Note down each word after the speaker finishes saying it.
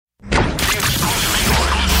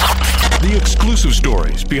The exclusive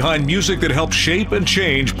stories behind music that helped shape and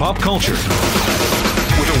change pop culture.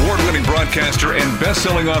 With award-winning broadcaster and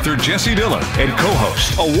best-selling author Jesse Dillon and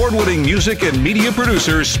co-host, award-winning music and media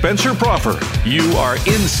producer Spencer Proffer. You are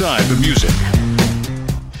inside the music.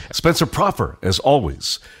 Spencer Proffer, as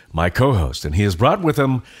always, my co-host, and he has brought with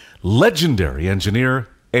him legendary engineer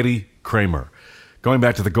Eddie Kramer. Going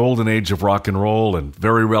back to the golden age of rock and roll and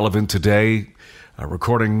very relevant today,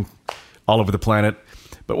 recording all over the planet.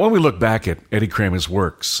 But when we look back at Eddie Kramer's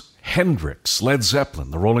works, Hendrix, Led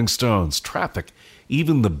Zeppelin, the Rolling Stones, Traffic,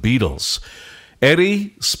 even the Beatles.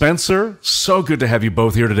 Eddie, Spencer, so good to have you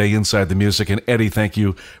both here today inside the music. And Eddie, thank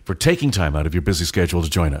you for taking time out of your busy schedule to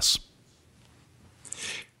join us.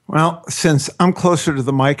 Well, since I'm closer to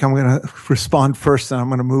the mic, I'm going to respond first and I'm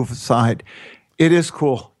going to move aside. It is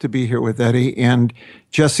cool to be here with Eddie. And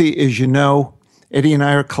Jesse, as you know, Eddie and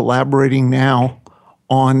I are collaborating now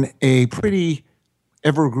on a pretty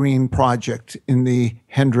evergreen project in the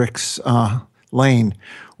Hendrix lane,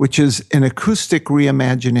 which is an acoustic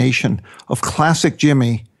reimagination of classic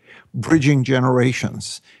Jimmy, bridging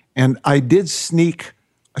generations. And I did sneak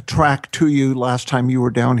a track to you last time you were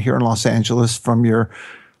down here in Los Angeles from your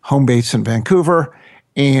home base in Vancouver.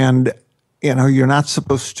 And, you know, you're not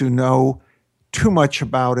supposed to know too much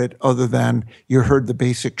about it other than you heard the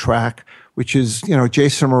basic track, which is, you know,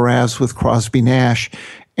 Jason Mraz with Crosby Nash.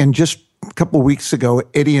 And just a couple of weeks ago,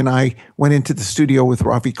 Eddie and I went into the studio with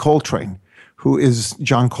Ravi Coltrane, who is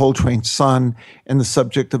John Coltrane's son and the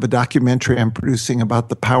subject of a documentary I'm producing about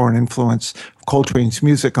the power and influence of Coltrane's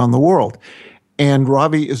music on the world. And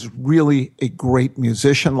Ravi is really a great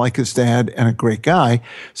musician like his dad and a great guy.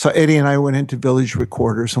 So Eddie and I went into Village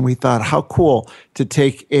Recorders and we thought, how cool to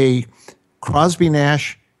take a Crosby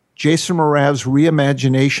Nash, Jason Mraz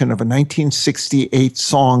reimagination of a 1968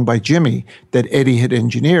 song by Jimmy that Eddie had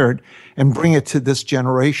engineered and bring it to this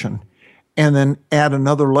generation. And then add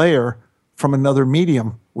another layer from another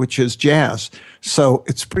medium, which is jazz. So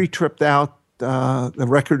it's pretty tripped out. The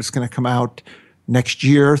record is going to come out next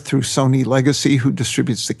year through Sony Legacy, who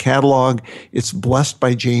distributes the catalog. It's blessed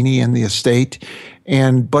by Janie and the estate.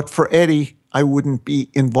 But for Eddie, I wouldn't be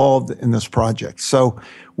involved in this project. So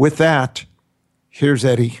with that, here's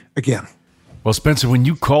Eddie again. Well, Spencer, when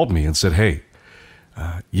you called me and said, hey,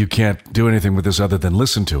 you can't do anything with this other than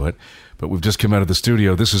listen to it, but we've just come out of the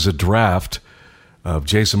studio. This is a draft of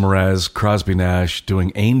Jason Mraz, Crosby Nash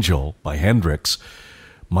doing Angel by Hendrix.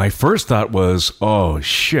 My first thought was, oh,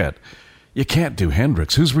 shit, you can't do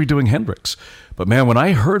Hendrix. Who's redoing Hendrix? But man, when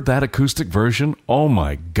I heard that acoustic version, oh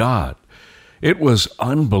my God, it was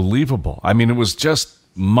unbelievable. I mean, it was just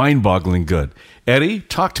mind-boggling good. Eddie,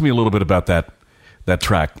 talk to me a little bit about that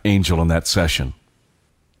track, Angel, in that session.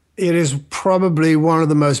 It is probably one of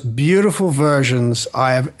the most beautiful versions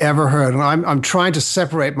I have ever heard. And I'm trying to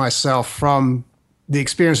separate myself from the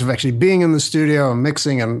experience of actually being in the studio and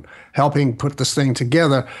mixing and helping put this thing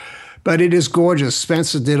together. But it is gorgeous.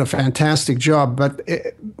 Spencer did a fantastic job. But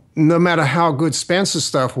no matter how good Spencer's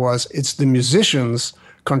stuff was, it's the musicians'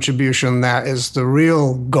 contribution that is the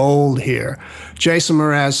real gold here. Jason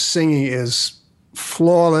Mraz singing is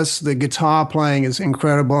flawless. The guitar playing is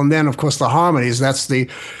incredible. And then, of course, the harmonies, that's the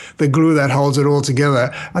glue that holds it all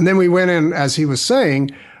together. And then we went in, as he was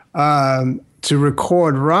saying, to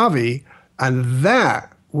record Ravi. And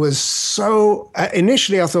that was so,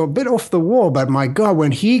 initially I thought a bit off the wall, but my God,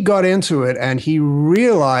 when he got into it and he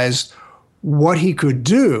realized what he could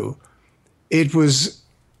do, it was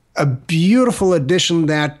a beautiful addition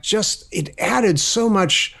that it added so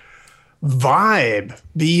much vibe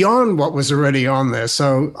beyond what was already on there.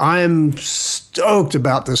 So I'm stoked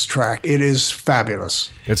about this track. It is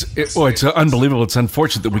fabulous. It's unbelievable. It's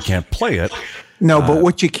unfortunate that we can't play it. No, but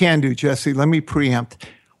what you can do, Jesse, let me preempt.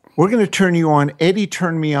 We're going to turn you on. Eddie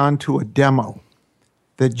turned me on to a demo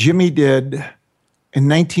that Jimmy did in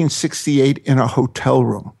 1968 in a hotel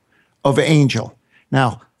room of Angel.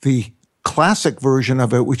 Now, the classic version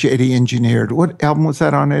of it, which Eddie engineered, what album was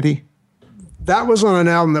that on, Eddie? That was on an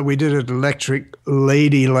album that we did at Electric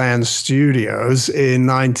Ladyland Studios in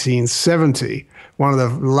 1970. One of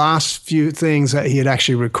the last few things that he had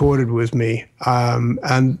actually recorded with me.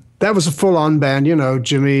 And that was a full-on band, you know,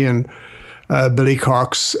 Jimmy and Billy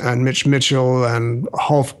Cox and Mitch Mitchell and a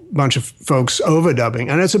whole bunch of folks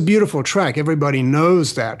overdubbing. And it's a beautiful track. Everybody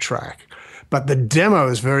knows that track. But the demo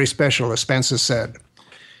is very special, as Spencer said.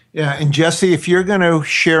 Yeah, and Jesse, if you're going to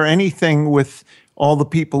share anything with all the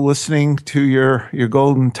people listening to your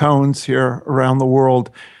golden tones here around the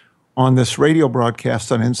world on this radio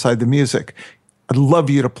broadcast on Inside the Music, I'd love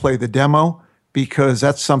you to play the demo because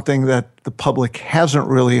that's something that the public hasn't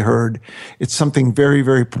really heard. It's something very,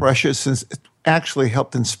 very precious. And actually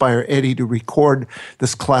helped inspire Eddie to record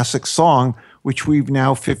this classic song, which we've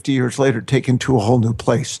now 50 years later taken to a whole new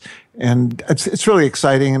place. And it's really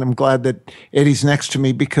exciting, and I'm glad that Eddie's next to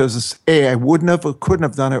me because, I couldn't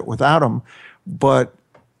have done it without him, but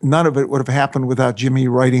none of it would have happened without Jimmy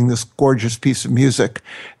writing this gorgeous piece of music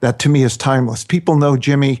that to me is timeless. People know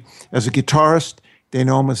Jimmy as a guitarist, they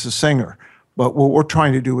know him as a singer, but what we're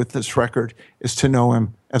trying to do with this record is to know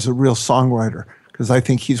him as a real songwriter, because I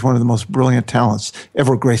think he's one of the most brilliant talents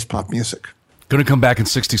ever graced pop music. Going to come back in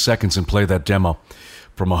 60 seconds and play that demo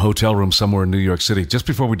from a hotel room somewhere in New York City. Just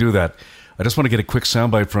before we do that, I just want to get a quick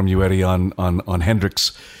soundbite from you, Eddie, on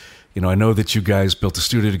Hendrix. You know, I know that you guys built a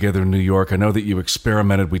studio together in New York. I know that you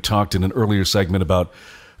experimented. We talked in an earlier segment about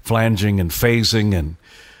flanging and phasing and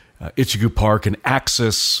Ichigu Park and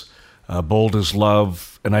Axis, Bold as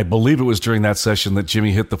Love. And I believe it was during that session that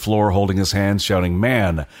Jimmy hit the floor holding his hands, shouting,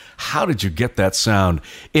 "Man, how did you get that sound?"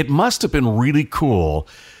 It must have been really cool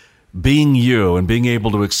being you and being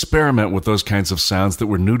able to experiment with those kinds of sounds that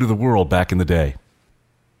were new to the world back in the day.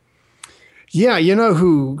 Yeah, you know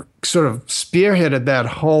who sort of spearheaded that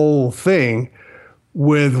whole thing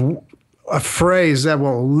with a phrase that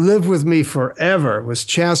will live with me forever was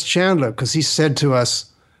Chas Chandler, because he said to us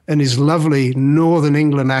in his lovely Northern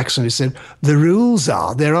England accent, he said, "The rules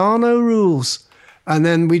are, there are no rules." And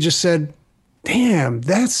then we just said, damn,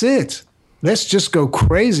 that's it. Let's just go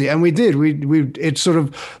crazy. And we did. It sort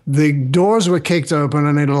of, the doors were kicked open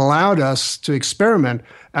and it allowed us to experiment.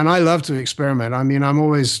 And I love to experiment. I mean, I'm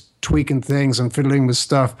always tweaking things and fiddling with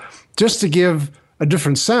stuff just to give a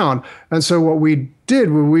different sound. And so what we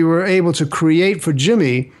did, we were able to create for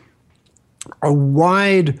Jimmy a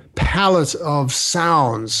wide palette of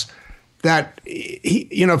sounds that he,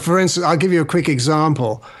 you know, for instance, I'll give you a quick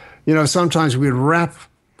example. You know, sometimes we'd wrap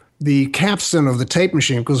the capstan of the tape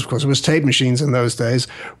machine, because of course it was tape machines in those days,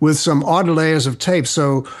 with some odd layers of tape.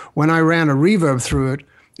 So when I ran a reverb through it,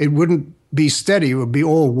 it wouldn't be steady. It would be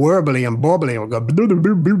all warbly and bobbly. It would go bloop,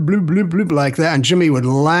 bloop, bloop, bloop, bloop, bloop, like that. And Jimmy would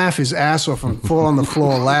laugh his ass off and fall on the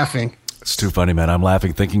floor laughing. It's too funny, man. I'm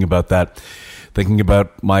laughing thinking about that. Thinking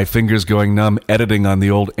about my fingers going numb, editing on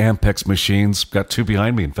the old Ampex machines. Got two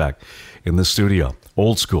behind me, in fact, in the studio.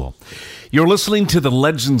 Old school. You're listening to the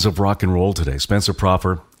Legends of Rock and Roll today. Spencer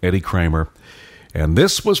Proffer, Eddie Kramer. And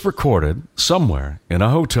this was recorded somewhere in a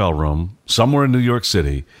hotel room, somewhere in New York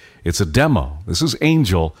City. It's a demo. This is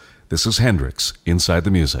Angel. This is Hendrix, Inside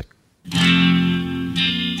the Music.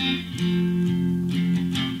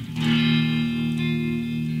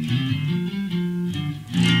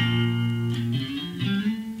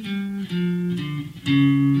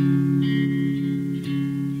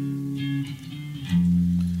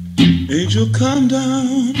 Angel come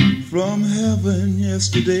down from heaven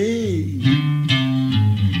yesterday.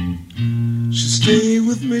 She stayed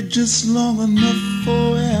with me just long enough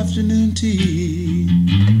for afternoon tea.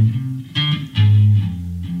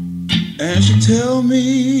 And she tell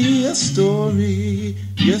me a story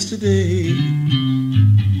yesterday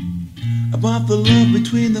about the love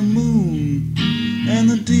between the moon and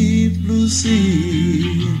the deep blue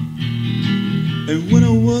sea. And when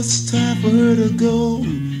it was time for her to go,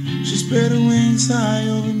 she spread her wings high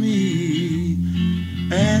over me,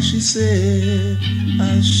 and she said,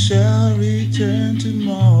 "I shall return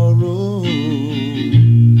tomorrow."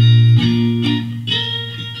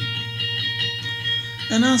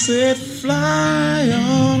 And I said, "Fly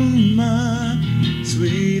on, my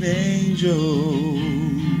sweet angel,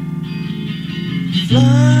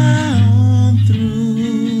 fly on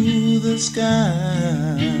through the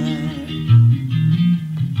sky.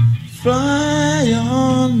 Fly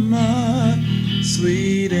on, my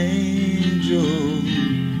sweet angel.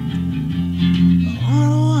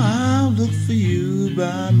 Oh, I'll look for you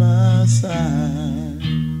by my side."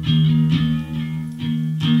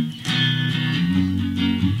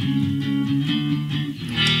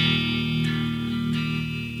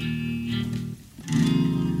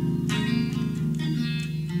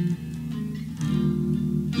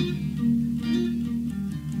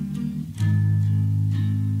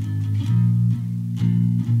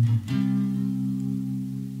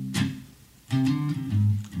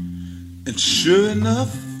 And sure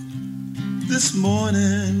enough, this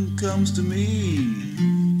morning comes to me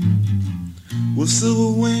with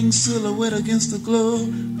silver wings silhouette against the glow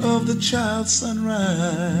of the child's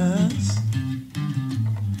sunrise.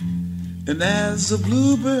 And as the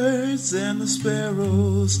bluebirds and the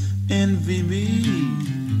sparrows envy me,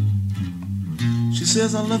 she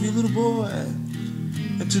says, "I love you, little boy,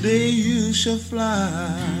 and today you shall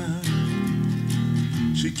fly."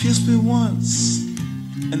 She kissed me once,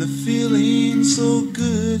 and the feeling so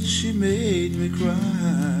good she made me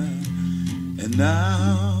cry. And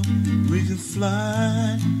now we can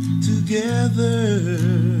fly together.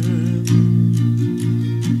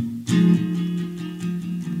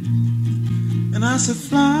 And I said,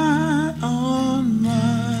 fly on,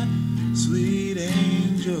 my sweet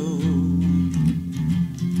angel.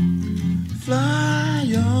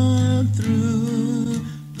 Fly on through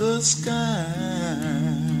the sky.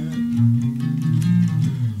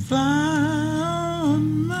 Fly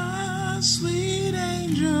on, my sweet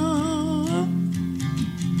angel.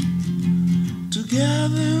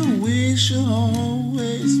 Together we shall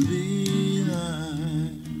always be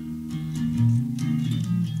thine.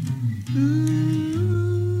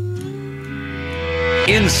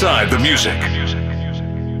 Inside the music.